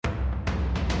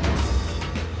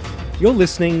You're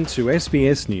listening to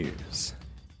SBS News.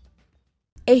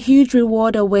 A huge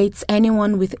reward awaits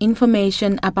anyone with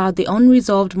information about the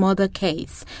unresolved murder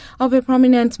case of a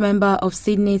prominent member of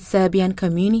Sydney's Serbian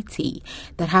community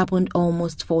that happened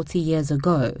almost 40 years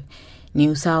ago.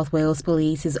 New South Wales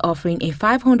Police is offering a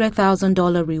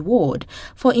 $500,000 reward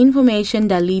for information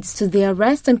that leads to the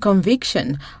arrest and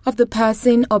conviction of the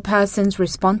person or persons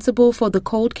responsible for the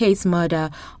cold case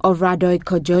murder of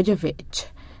Radojko Djordjevic.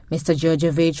 Mr.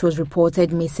 Djordjevic was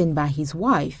reported missing by his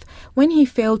wife when he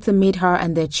failed to meet her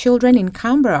and their children in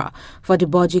Canberra for the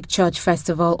Bojic Church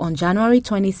Festival on January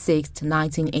 26,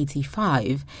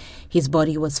 1985. His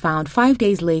body was found 5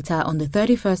 days later on the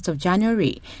 31st of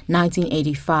January,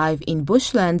 1985 in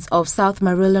bushlands off South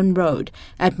Marulan Road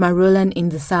at Marulan in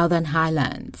the Southern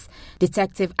Highlands.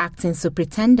 Detective Acting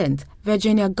Superintendent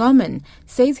Virginia Gorman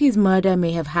says his murder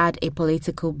may have had a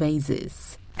political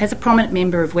basis. As a prominent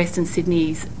member of Western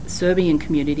Sydney's Serbian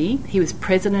community, he was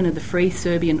president of the Free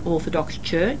Serbian Orthodox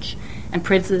Church and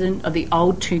president of the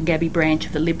Old Toongabbie branch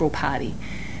of the Liberal Party.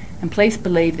 And police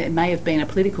believe there may have been a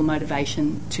political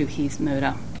motivation to his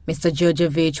murder. Mr.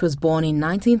 Djordjevic was born in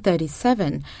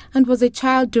 1937 and was a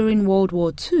child during World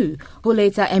War II, who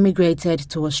later emigrated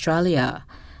to Australia.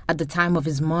 At the time of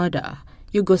his murder,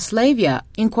 Yugoslavia,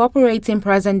 incorporating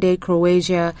present-day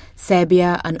Croatia,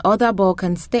 Serbia and other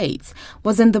Balkan states,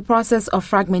 was in the process of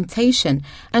fragmentation,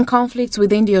 and conflicts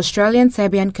within the Australian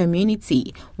Serbian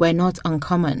community were not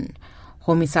uncommon.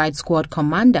 Homicide Squad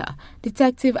Commander,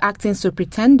 Detective Acting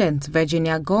Superintendent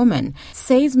Virginia Gorman,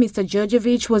 says Mr.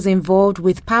 Djordjevic was involved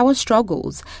with power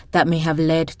struggles that may have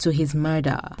led to his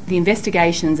murder. The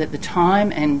investigations at the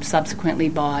time and subsequently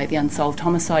by the Unsolved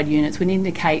Homicide Units would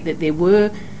indicate that there were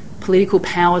political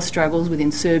power struggles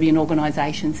within Serbian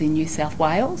organisations in New South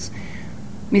Wales.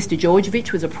 Mr.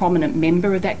 Djordjevic was a prominent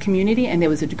member of that community, and there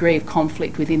was a degree of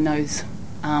conflict within those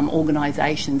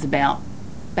organisations about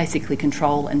basically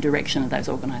control and direction of those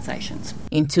organisations.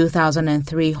 In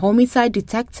 2003, homicide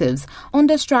detectives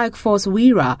under Strike Force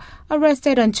Wira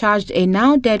arrested and charged a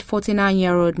now-dead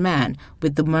 49-year-old man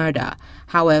with the murder.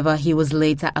 However, he was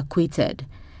later acquitted.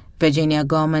 Virginia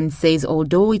Gorman says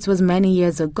although it was many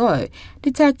years ago,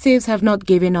 detectives have not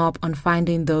given up on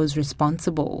finding those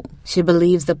responsible. She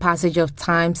believes the passage of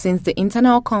time since the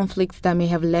internal conflicts that may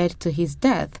have led to his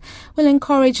death will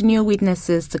encourage new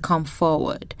witnesses to come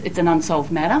forward. It's an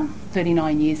unsolved matter,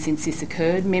 39 years since this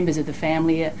occurred. Members of the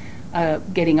family are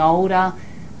getting older.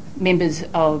 Members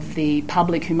of the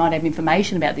public who might have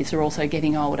information about this are also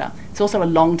getting older. It's also a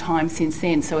long time since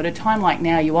then. So at a time like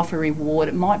now, you offer a reward.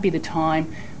 It might be the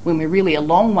time when we're really a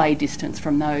long way distance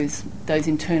from those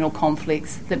internal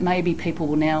conflicts that maybe people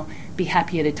will now be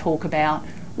happier to talk about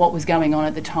what was going on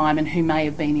at the time and who may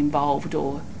have been involved,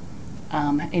 or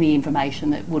any information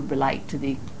that would relate to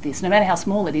this. No matter how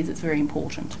small it is, it's very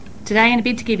important. Today, in a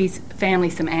bid to give his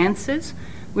family some answers,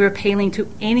 we're appealing to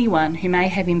anyone who may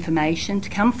have information to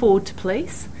come forward to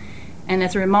police. And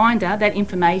as a reminder, that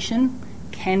information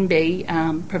can be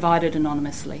provided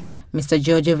anonymously. Mr.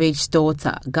 Djordjevic's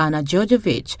daughter, Gana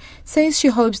Djordjevic, says she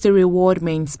hopes the reward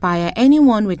may inspire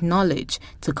anyone with knowledge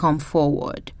to come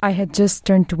forward. I had just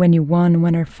turned 21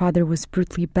 when our father was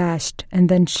brutally bashed and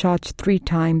then shot 3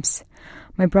 times.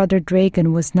 My brother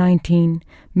Dragan was 19,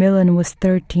 Milan was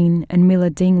 13, and Mila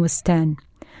Ding was 10.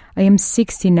 I am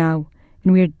 60 now,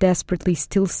 and we are desperately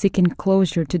still seeking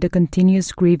closure to the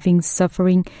continuous grieving,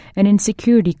 suffering, and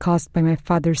insecurity caused by my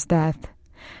father's death.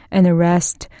 An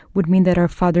arrest would mean that our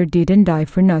father didn't die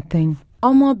for nothing.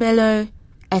 Omo Bello,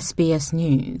 SBS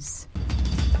News.